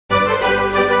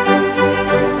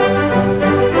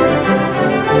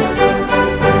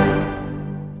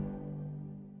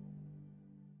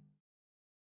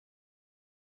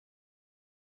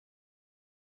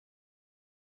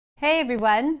Hey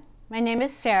everyone, my name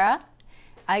is Sarah.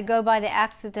 I go by the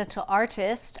Accidental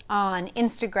Artist on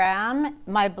Instagram,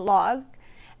 my blog,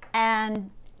 and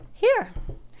here,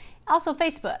 also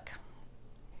Facebook.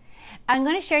 I'm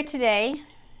going to share today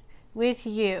with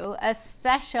you a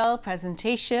special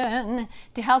presentation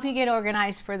to help you get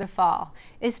organized for the fall.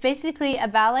 It's basically a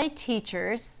ballet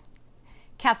teacher's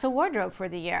capsule wardrobe for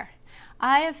the year.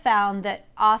 I have found that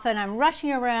often I'm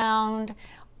rushing around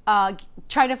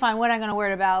trying to find what I'm going to wear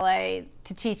to ballet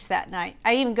to teach that night.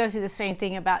 I even go through the same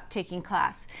thing about taking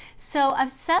class. So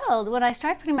I've settled, when I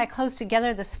started putting my clothes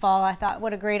together this fall, I thought,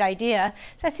 what a great idea.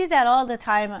 So I see that all the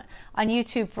time on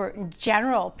YouTube for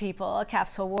general people, a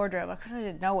capsule wardrobe. I kind of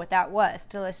didn't know what that was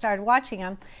till I started watching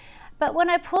them. But when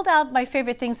I pulled out my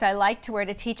favorite things I like to wear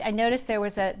to teach, I noticed there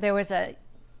was a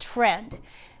trend.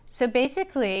 So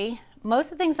basically,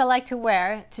 most of the things I like to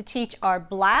wear to teach are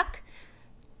black,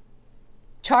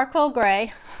 charcoal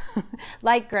gray,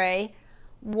 light gray,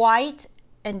 white,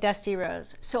 and dusty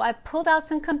rose. So I pulled out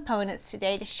some components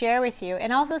today to share with you,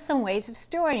 and also some ways of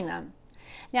storing them.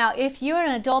 Now, if you're an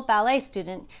adult ballet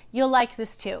student, you'll like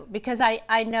this too, because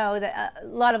I know that a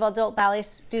lot of adult ballet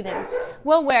students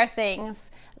will wear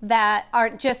things that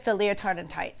aren't just a leotard and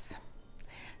tights.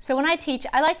 So when I teach,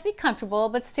 I like to be comfortable,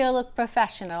 but still look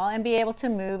professional and be able to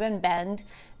move and bend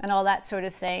and all that sort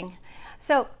of thing.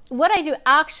 So what I do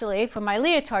actually for my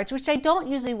leotards, which I don't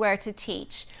usually wear to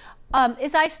teach,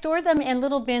 is I store them in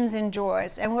little bins and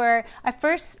drawers. And where I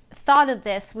first thought of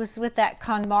this was with that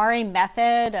KonMari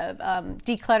method of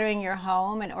decluttering your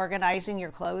home and organizing your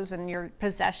clothes and your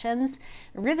possessions.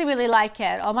 I really, really like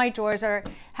it. All my drawers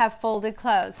have folded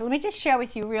clothes. So let me just share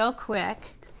with you real quick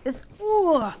this,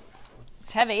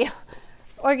 it's heavy,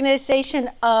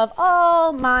 organization of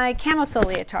all my camisole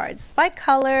leotards by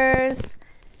colors.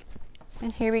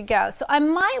 And here we go. So I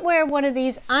might wear one of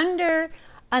these under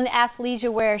an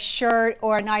athleisure wear shirt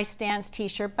or a nice dance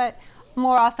t-shirt, but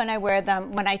more often I wear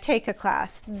them when I take a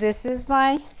class. This is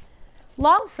my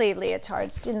long sleeve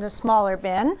leotards in the smaller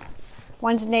bin.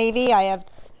 One's navy. I have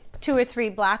 2 or 3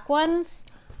 black ones.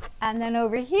 And then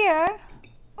over here,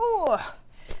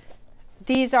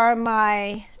 these are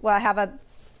my, well, I have a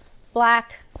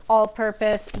black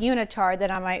all-purpose unitard that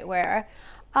I might wear.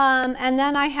 And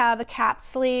then I have a cap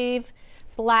sleeve,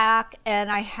 black, and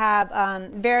I have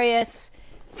various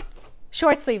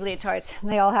short sleeve leotards.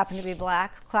 They all happen to be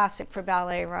black. Classic for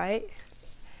ballet, right?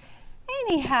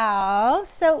 Anyhow,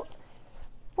 so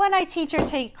when I teach or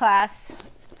take class,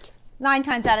 9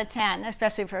 times out of 10,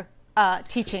 especially for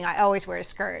teaching, I always wear a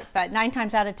skirt, but 9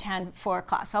 times out of 10 for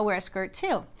class, I'll wear a skirt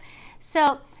too.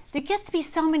 So there gets to be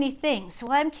so many things.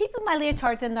 So I'm keeping my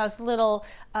leotards in those little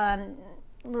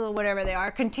whatever they are,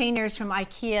 containers from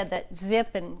IKEA that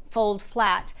zip and fold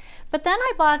flat. But then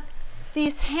I bought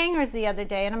these hangers the other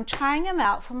day, and I'm trying them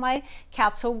out for my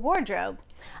capsule wardrobe,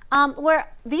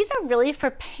 where these are really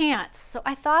for pants. So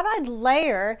I thought I'd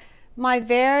layer my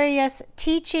various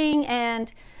teaching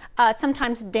and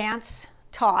sometimes dance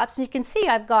tops. And you can see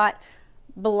I've got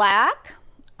black.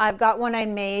 I've got one I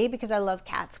made because I love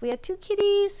cats. We had 2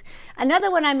 kitties.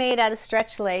 Another one I made out of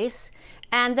stretch lace,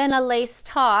 and then a lace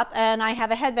top, and I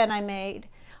have a headband I made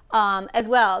as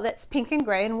well that's pink and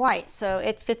gray and white, so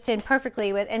it fits in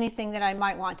perfectly with anything that I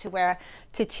might want to wear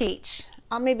to teach.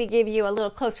 I'll maybe give you a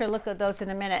little closer look at those in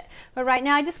a minute, but right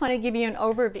now I just want to give you an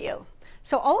overview.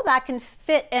 So all of that can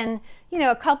fit in, you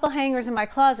know, a couple hangers in my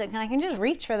closet, and I can just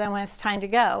reach for them when it's time to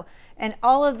go, and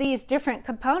all of these different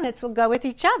components will go with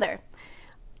each other.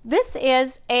 This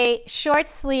is a short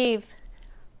sleeve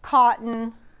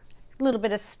cotton, little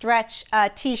bit of stretch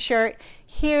t-shirt.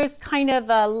 Here's kind of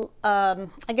a,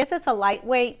 I guess it's a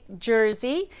lightweight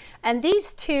jersey. And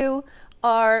these 2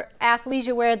 are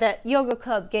athleisure wear that Yoga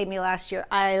Club gave me last year.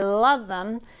 I love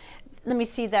them. Let me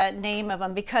see the name of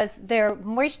them because they're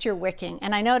moisture wicking.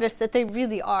 And I noticed that they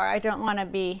really are. I don't want to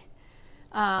be,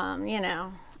 you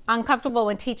know, uncomfortable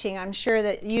when teaching. I'm sure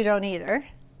that you don't either.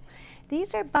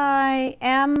 These are by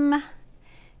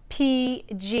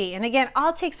PG. And again,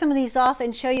 I'll take some of these off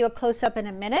and show you a close-up in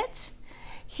a minute.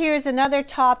 Here's another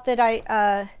top that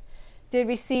I did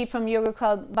receive from Yoga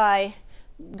Club by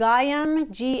Gaiam,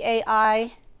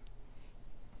 G-A-I-A-M.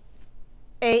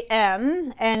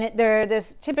 And they're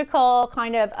this typical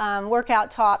kind of workout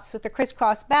tops with the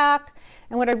crisscross back.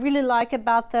 And what I really like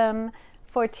about them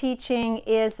for teaching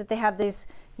is that they have these,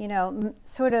 you know,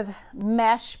 sort of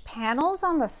mesh panels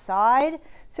on the side.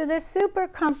 So they're super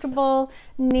comfortable,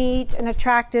 neat, and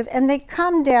attractive, and they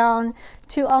come down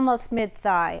to almost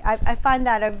mid-thigh. I find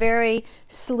that a very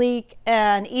sleek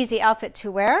and easy outfit to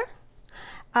wear.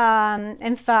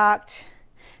 In fact,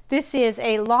 this is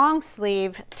a long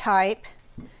sleeve type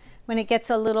when it gets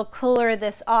a little cooler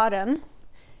this autumn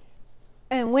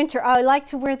and winter, I like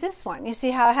to wear this one. You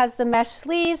see how it has the mesh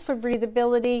sleeves for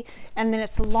breathability, and then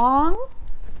it's long,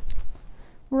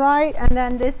 right? And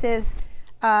then this is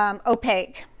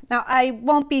opaque. Now, I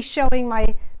won't be showing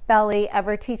my belly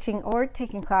ever teaching or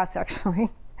taking class, actually.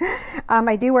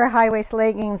 I do wear high-waist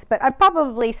leggings, but I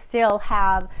probably still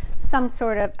have some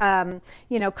sort of,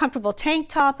 you know, comfortable tank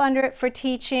top under it for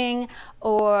teaching,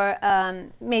 or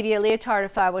maybe a leotard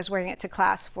if I was wearing it to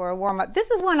class for a warm-up.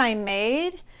 This is one I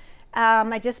made.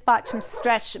 I just bought some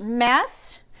stretch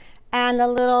mesh and the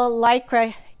little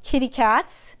lycra kitty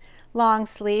cats long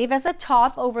sleeve as a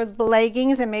top over the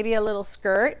leggings and maybe a little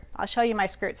skirt. I'll show you my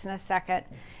skirts in a second.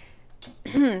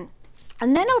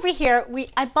 And then over here,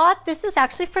 I bought, this is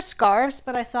actually for scarves,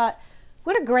 but I thought,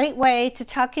 what a great way to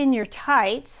tuck in your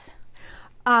tights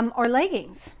or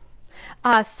leggings.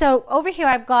 So over here,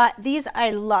 I've got these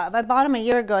I love. I bought them a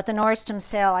year ago at the Nordstrom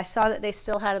sale. I saw that they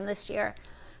still had them this year.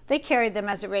 They carried them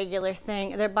as a regular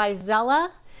thing. They're by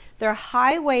Zella. They're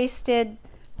high-waisted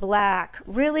black,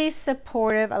 really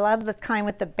supportive. I love the kind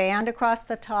with the band across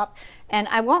the top. And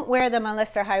I won't wear them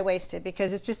unless they're high-waisted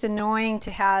because it's just annoying to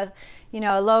have, you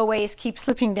know, a low waist keep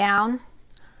slipping down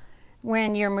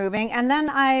when you're moving. And then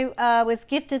I was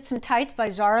gifted some tights by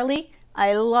Zarly.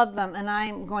 I love them, and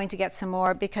I'm going to get some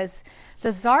more because the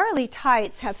Zarly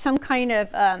tights have some kind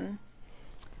of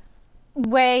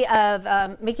way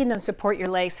of making them support your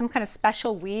legs, some kind of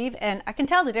special weave, and I can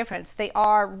tell the difference. They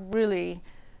are really,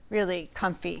 really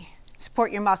comfy,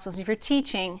 support your muscles. If you're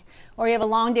teaching or you have a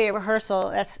long day of rehearsal,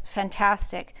 that's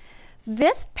fantastic.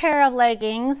 This pair of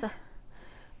leggings,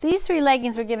 these 3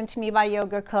 leggings were given to me by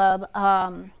Yoga Club,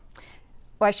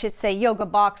 or I should say Yoga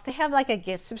Box. They have like a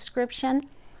gift subscription.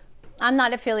 I'm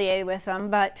not affiliated with them,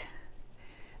 but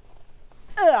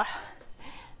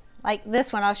like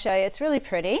this one I'll show you. It's really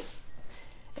pretty.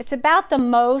 It's about the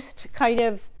most kind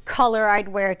of color I'd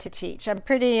wear to teach. I'm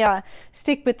pretty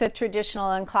stick with the traditional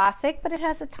and classic, but it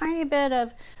has a tiny bit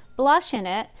of blush in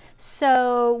it.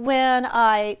 So when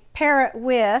I pair it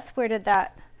with, where did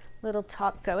that little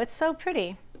top go? It's so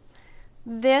pretty.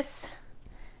 This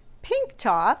pink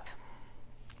top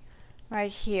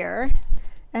right here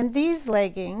and these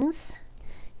leggings,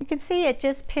 you can see it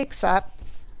just picks up,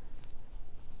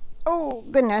 oh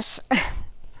goodness,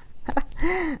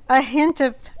 a hint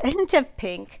of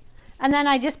pink. And then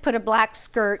I just put a black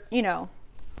skirt, you know,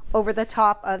 over the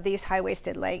top of these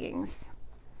high-waisted leggings.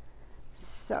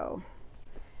 So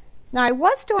now I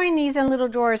was doing these in little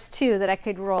drawers too that I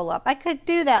could roll up. I could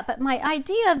do that, but my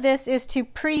idea of this is to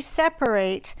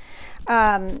pre-separate,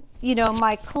 you know,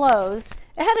 my clothes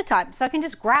ahead of time, so I can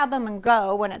just grab them and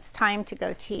go when it's time to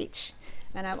go teach.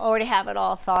 And I already have it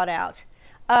all thought out.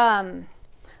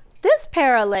 This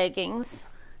pair of leggings,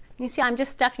 you see I'm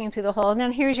just stuffing them through the hole. And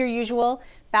then here's your usual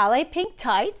ballet pink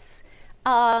tights.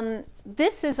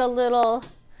 This is a little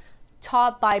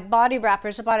top by Body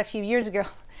Wrappers I bought a few years ago.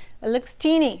 It looks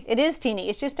teeny. It is teeny.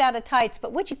 It's just out of tights.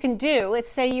 But what you can do is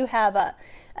say you have a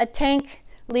tank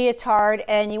leotard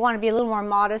and you want to be a little more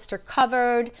modest or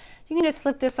covered. You can just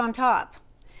slip this on top.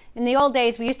 In the old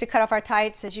days, we used to cut off our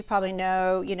tights, as you probably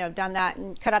know, done that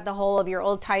and cut out the hole of your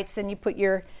old tights and you put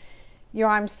your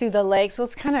arms through the legs. Well,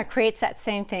 it kind of creates that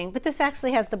same thing, but this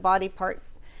actually has the body part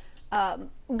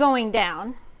going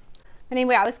down.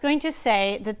 Anyway, I was going to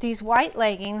say that these white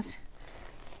leggings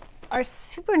are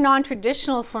super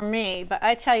non-traditional for me, but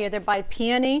I tell you, they're by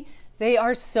Peony. They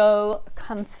are so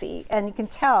comfy, and you can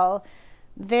tell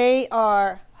they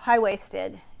are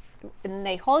high-waisted and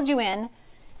they hold you in.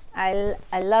 I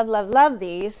love, love, love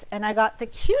these, and I got the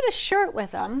cutest shirt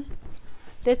with them.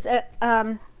 It's a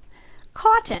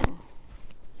cotton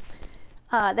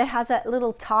that has a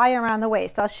little tie around the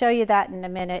waist. I'll show you that in a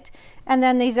minute. And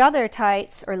then these other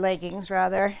tights, or leggings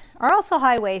rather, are also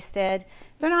high-waisted.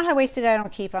 They're not high-waisted, I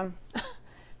don't keep them.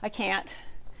 I can't.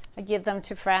 I give them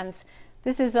to friends.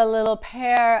 This is a little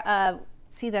pair of,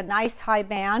 see the nice high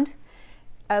band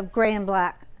of gray and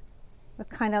black with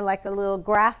kind of like a little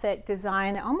graphic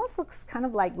design. It almost looks kind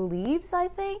of like leaves, I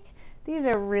think. These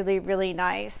are really, really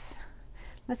nice.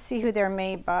 Let's see who they're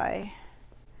made by.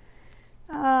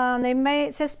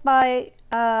 It says by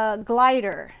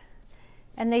Glider,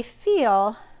 and they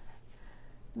feel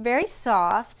very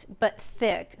soft but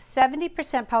thick,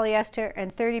 70% polyester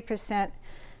and 30%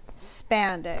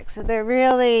 spandex. So they're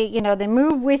really, they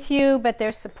move with you, but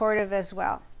they're supportive as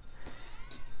well.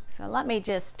 So let me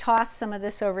just toss some of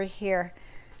this over here.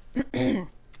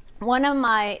 One of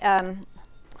my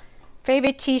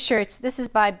favorite t-shirts, this is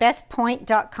by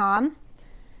bestpoint.com.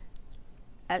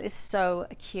 That is so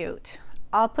cute.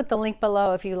 I'll put the link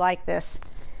below if you like this.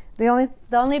 The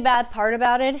only bad part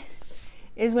about it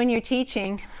is when you're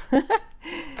teaching.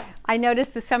 I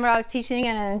noticed the summer I was teaching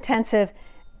in an intensive,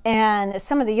 and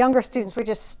some of the younger students were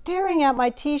just staring at my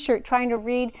t-shirt trying to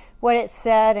read what it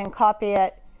said and copy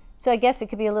it. So I guess it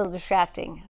could be a little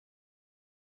distracting.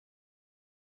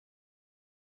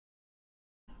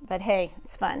 But hey,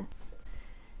 it's fun.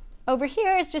 Over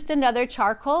here is just another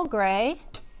charcoal gray.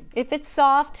 If it's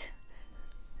soft,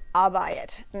 I'll buy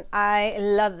it. I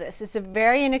love this. It's a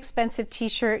very inexpensive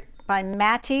t-shirt by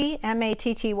Matty,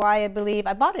 M-A-T-T-Y, I believe.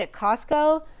 I bought it at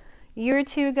Costco a year or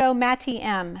two ago. Matty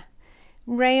M.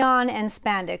 Rayon and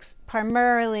spandex,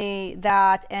 primarily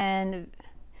that, and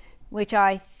which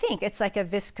I think it's like a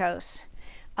viscose.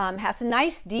 Has a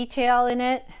nice detail in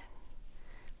it.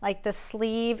 Like the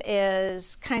sleeve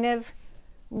is kind of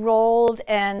rolled,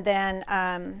 and then,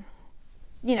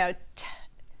 you know,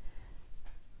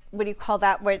 what do you call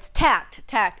that, where it's tacked.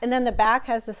 And then the back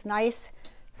has this nice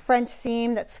French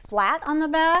seam that's flat on the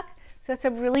back. So it's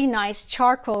a really nice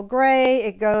charcoal gray.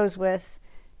 It goes with,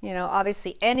 you know,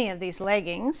 obviously any of these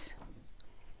leggings.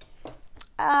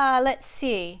 Let's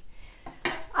see.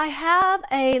 I have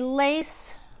a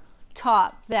lace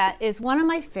top that is one of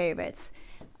my favorites.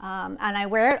 And I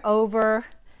wear it over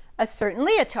a certain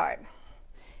leotard.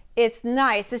 It's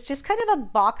nice. It's just kind of a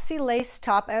boxy lace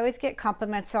top. I always get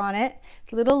compliments on it.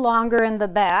 It's a little longer in the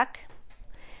back.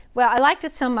 Well, I liked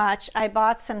it so much, I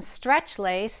bought some stretch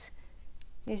lace,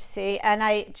 you see, and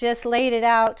I just laid it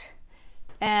out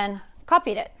and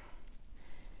copied it.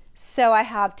 So I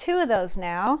have two of those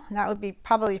now. That would be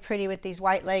probably pretty with these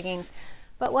white leggings.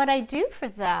 But what I do for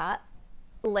that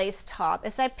lace top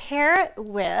is I pair it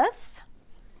with,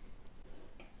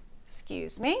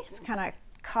 excuse me, it's kind of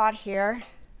caught here,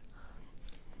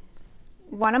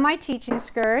 one of my teaching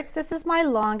skirts. This is my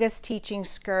longest teaching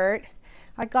skirt.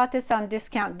 I got this on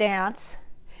Discount Dance.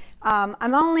 I'm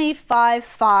only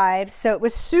 5'5", so it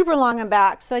was super long and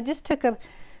back. So I just took a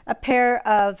pair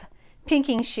of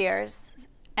pinking shears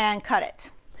and cut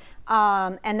it.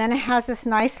 And then it has this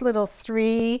nice little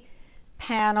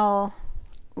 3-panel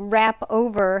wrap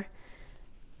over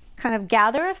kind of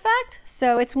gather effect.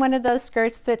 So it's one of those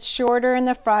skirts that's shorter in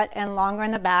the front and longer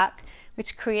in the back,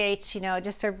 which creates, you know,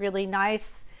 just a really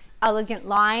nice, elegant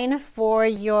line for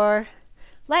your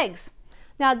legs.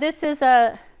 Now this is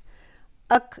a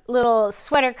little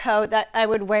sweater coat that I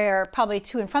would wear probably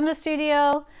to and from the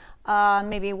studio,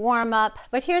 maybe warm up.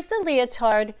 But here's the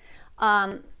leotard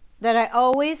that I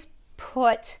always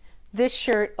put this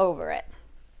shirt over it.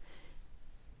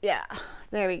 Yeah,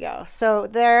 there we go. So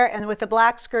there, and with the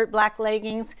black skirt, black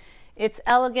leggings, it's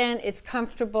elegant, it's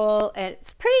comfortable, and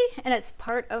it's pretty, and it's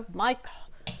part of my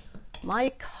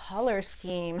color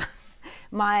scheme,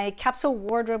 my capsule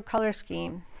wardrobe color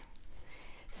scheme.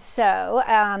 So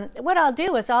what I'll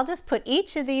do is I'll just put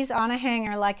each of these on a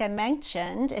hanger like I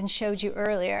mentioned and showed you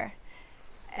earlier.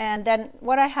 And then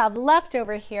what I have left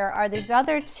over here are these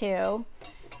other two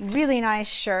really nice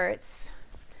shirts.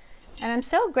 And I'm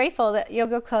so grateful that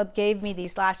Yoga Club gave me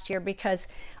these last year because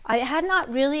I had not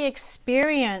really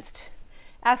experienced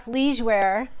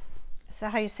athleisure, is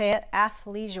that how you say it?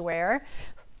 Athleisure,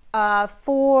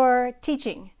 for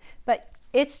teaching. But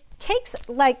it takes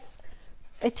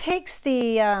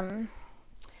the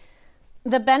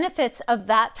benefits of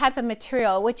that type of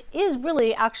material, which is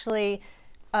really actually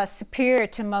superior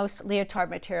to most leotard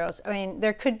materials. I mean,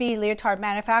 there could be leotard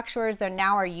manufacturers that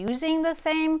now are using the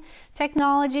same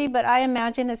technology, but I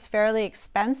imagine it's fairly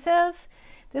expensive.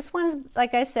 This one's,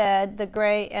 like I said, the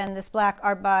gray and this black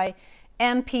are by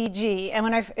MPG. And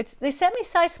when they sent me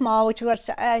size small, which was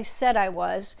I said I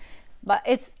was, but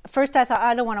first I thought,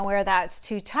 I don't want to wear that, it's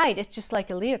too tight. It's just like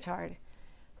a leotard.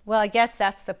 Well, I guess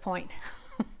that's the point.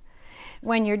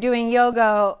 When you're doing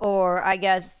yoga, or I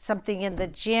guess something in the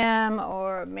gym,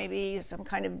 or maybe some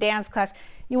kind of dance class,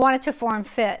 you want it to form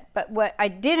fit. But what I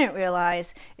didn't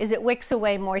realize is it wicks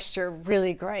away moisture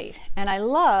really great. And I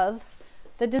love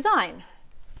the design.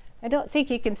 I don't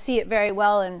think you can see it very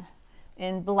well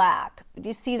in black. But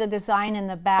you see the design in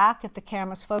the back if the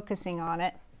camera's focusing on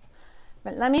it.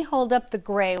 But let me hold up the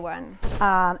gray one.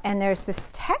 And there's this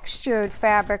textured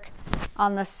fabric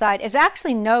on the side. There's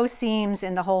actually no seams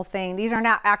in the whole thing. These are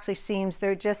not actually seams.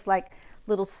 They're just like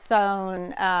little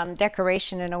sewn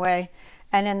decoration in a way.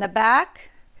 And in the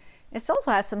back, it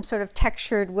also has some sort of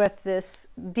textured with this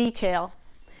detail.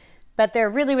 But they're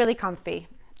really, really comfy.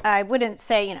 I wouldn't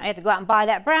say, you know, I have to go out and buy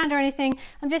that brand or anything.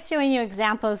 I'm just showing you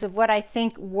examples of what I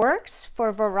think works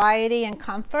for variety and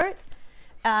comfort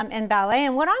in ballet,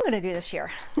 and what I'm going to do this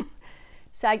year.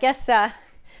 So I guess the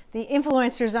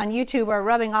influencers on YouTube are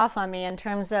rubbing off on me in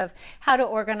terms of how to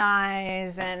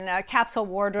organize and capsule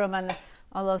wardrobe and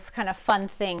all those kind of fun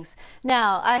things.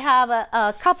 Now I have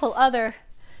a couple other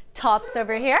tops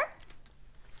over here.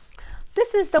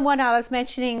 This is the one I was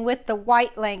mentioning with the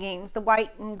white leggings, the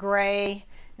white and gray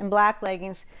and black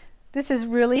leggings. This is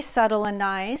really subtle and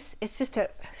nice. It's just a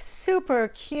super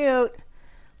cute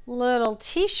little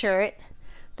t-shirt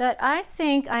that I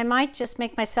think I might just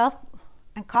make myself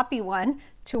and copy one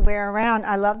to wear around.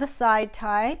 I love the side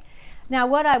tie. Now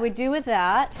what I would do with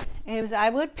that is I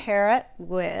would pair it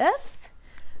with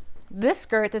this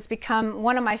skirt that's become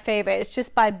one of my favorites. It's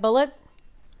just by Bullet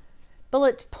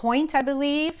Point, I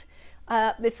believe.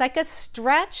 It's like a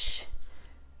stretch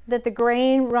that the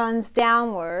grain runs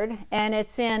downward, and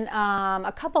it's in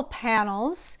a couple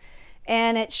panels,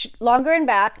 and it's longer in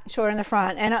back, shorter in the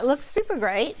front, and it looks super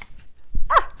great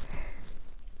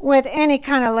with any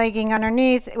kind of legging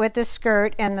underneath with this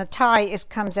skirt, and the tie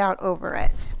comes out over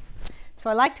it. So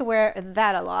I like to wear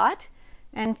that a lot.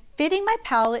 And fitting my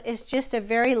palette is just a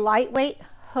very lightweight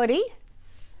hoodie.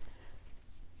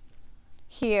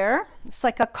 Here, it's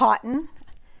like a cotton.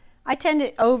 I tend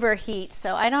to overheat,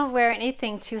 so I don't wear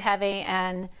anything too heavy,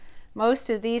 and most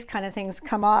of these kind of things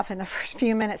come off in the first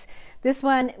few minutes. This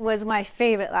one was my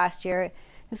favorite last year.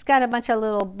 It's got a bunch of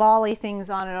little bally things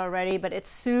on it already, but it's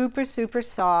super, super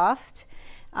soft.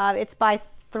 It's by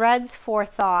Threads for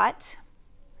Thought.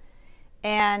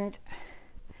 And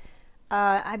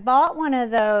I bought one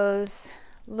of those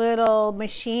little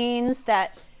machines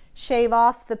that shave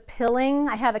off the pilling.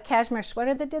 I have a cashmere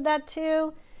sweater that did that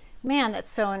too. Man, that's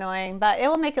so annoying, but it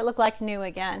will make it look like new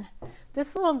again.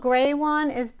 This little gray one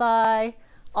is by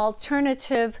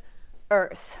Alternative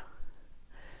Earth.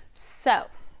 So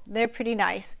they're pretty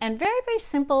nice and very, very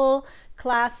simple,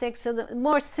 classic. So the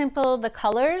more simple the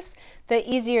colors, the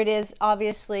easier it is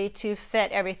obviously to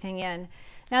fit everything in.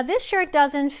 Now this shirt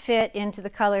doesn't fit into the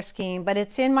color scheme, but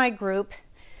it's in my group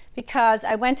because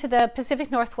I went to the Pacific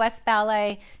Northwest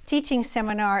Ballet teaching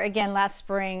seminar again last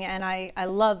spring, and I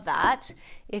love that.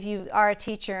 If you are a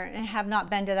teacher and have not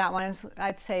been to that one,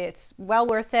 I'd say it's well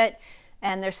worth it.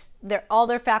 And all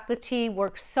their faculty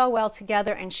works so well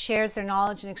together and shares their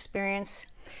knowledge and experience.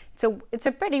 It's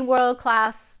a pretty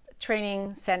world-class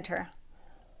training center.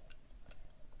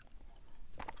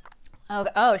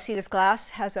 Oh, see this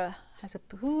glass has a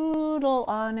poodle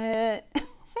on it.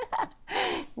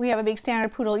 We have a big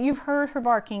standard poodle. You've heard her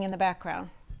barking in the background.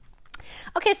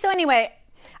 Okay, so anyway,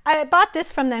 I bought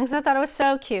this from them because I thought it was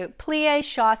so cute. Plie,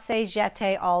 chassé,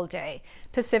 jeté all day.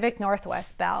 Pacific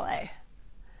Northwest Ballet.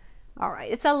 All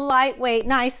right, it's a lightweight,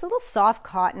 nice little soft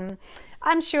cotton.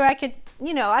 I'm sure I could,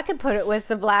 I could put it with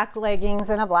the black leggings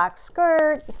and a black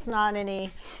skirt. It's not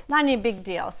any big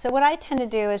deal. So what I tend to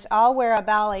do is I'll wear a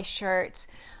ballet shirt.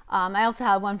 I also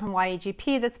have one from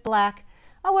YEGP that's black.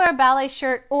 I'll wear a ballet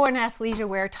shirt or an athleisure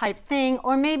wear type thing,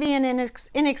 or maybe an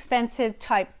inexpensive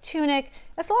type tunic,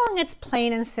 as long as it's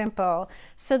plain and simple.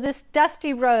 So this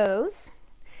Dusty Rose,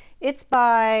 it's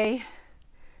by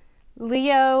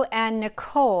Leo and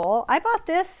Nicole. I bought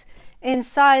this in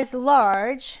size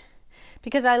large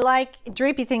because I like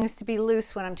drapey things to be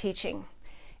loose when I'm teaching.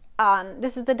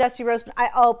 This is the Dusty Rose. I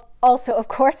also, of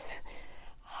course,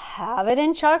 have it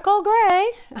in charcoal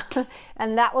gray,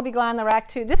 and that will be going on the rack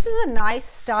too. This is a nice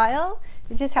style.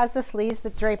 It just has the sleeves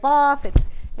that drape off.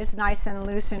 It's nice and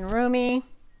loose and roomy.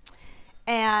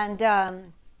 And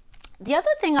the other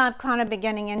thing I'm kind of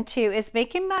beginning into is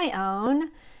making my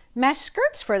own mesh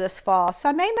skirts for this fall. So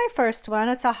I made my first one.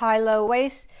 It's a high-low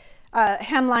waist,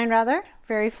 hemline rather,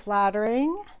 very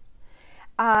flattering.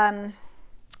 The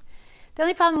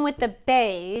only problem with the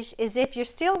beige is if you're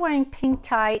still wearing pink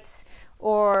tights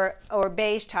or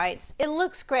beige tights, it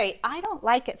looks great. I don't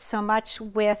like it so much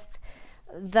with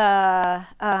the,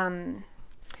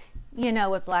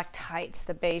 with black tights,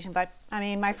 the beige. But I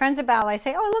mean, my friends at ballet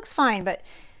say, oh, it looks fine, but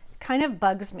it kind of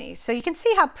bugs me. So you can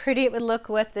see how pretty it would look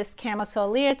with this camisole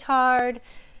leotard.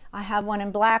 I have one in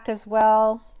black as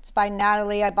well. It's by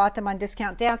Natalie. I bought them on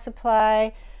Discount Dance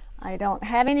Supply. I don't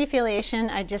have any affiliation.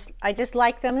 I just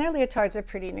like them. Their leotards are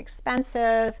pretty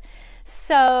inexpensive.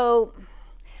 So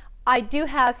I do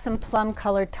have some plum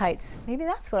colored tights. Maybe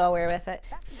that's what I'll wear with it.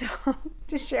 So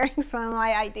just sharing some of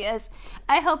my ideas.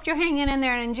 I hope you're hanging in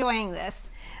there and enjoying this.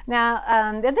 Now,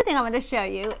 the other thing I want to show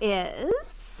you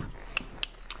is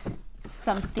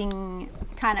something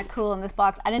kind of cool in this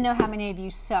box. I don't know how many of you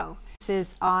sew. This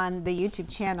is on the YouTube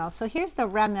channel. So here's the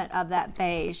remnant of that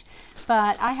beige.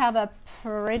 But I have a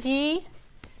pretty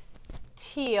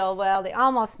teal. Well, they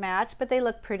almost match, but they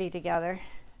look pretty together.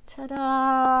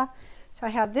 Ta-da! So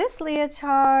I have this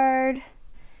leotard.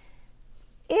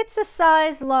 It's a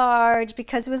size large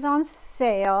because it was on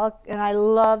sale, and I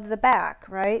love the back,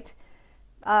 right?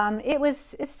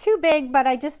 It's too big, but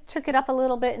I just took it up a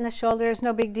little bit in the shoulders.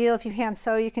 No big deal. If you hand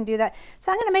sew, you can do that.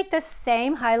 So I'm going to make this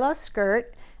same high-low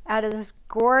skirt out of this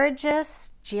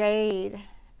gorgeous jade.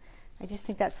 I just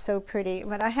think that's so pretty,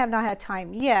 but I have not had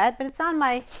time yet, but it's on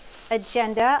my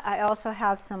agenda. I also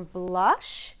have some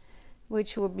blush,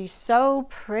 which will be so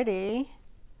pretty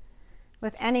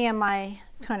with any of my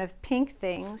kind of pink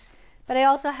things. But I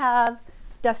also have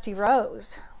Dusty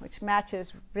Rose, which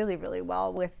matches really, really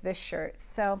well with this shirt.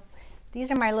 So these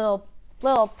are my little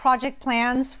project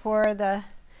plans for the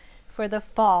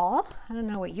fall. I don't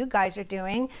know what you guys are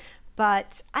doing,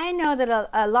 but I know that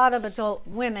a lot of adult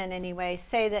women anyway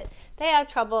say that they have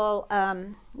trouble,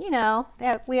 you know,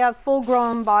 we have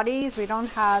full-grown bodies. We don't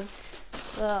have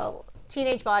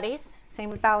teenage bodies. Same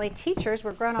with ballet teachers.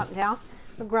 We're grown up now.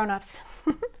 We're grown-ups.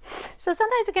 So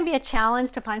sometimes it can be a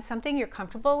challenge to find something you're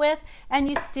comfortable with and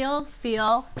you still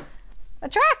feel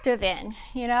attractive in,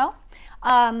 you know.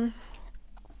 And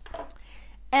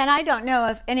I don't know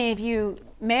if any of you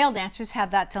male dancers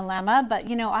have that dilemma, but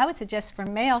you know, I would suggest for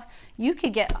male, you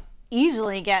could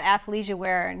easily get athleisure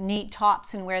wear, neat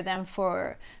tops, and wear them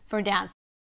for dance.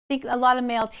 I think a lot of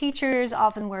male teachers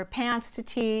often wear pants to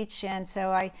teach, and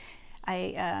so I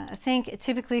think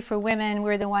typically for women,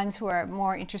 we're the ones who are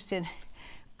more interested,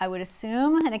 I would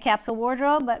assume, in a capsule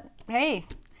wardrobe, but hey,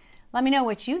 let me know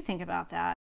what you think about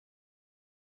that.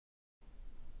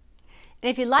 And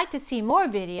if you'd like to see more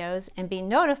videos and be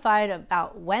notified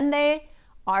about when they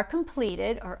are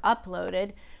completed or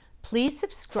uploaded, please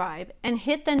subscribe and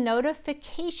hit the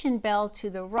notification bell to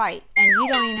the right, and you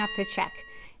don't even have to check.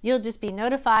 You'll just be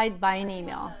notified by an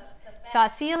email. So I'll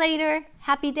see you later.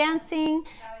 Happy dancing.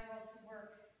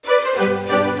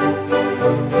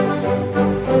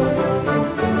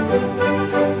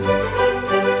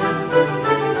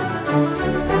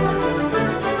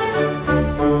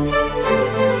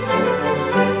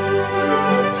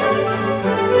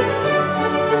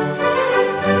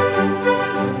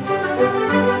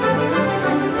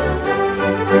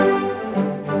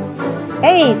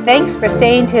 Hey, thanks for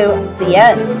staying to the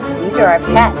end. These are our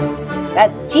pets.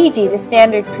 That's Gigi, the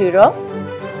standard poodle.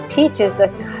 Peach is the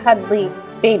cuddly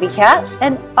baby cat.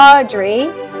 And Audrey,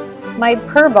 my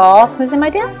purr ball, who's in my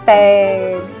dance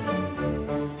bag.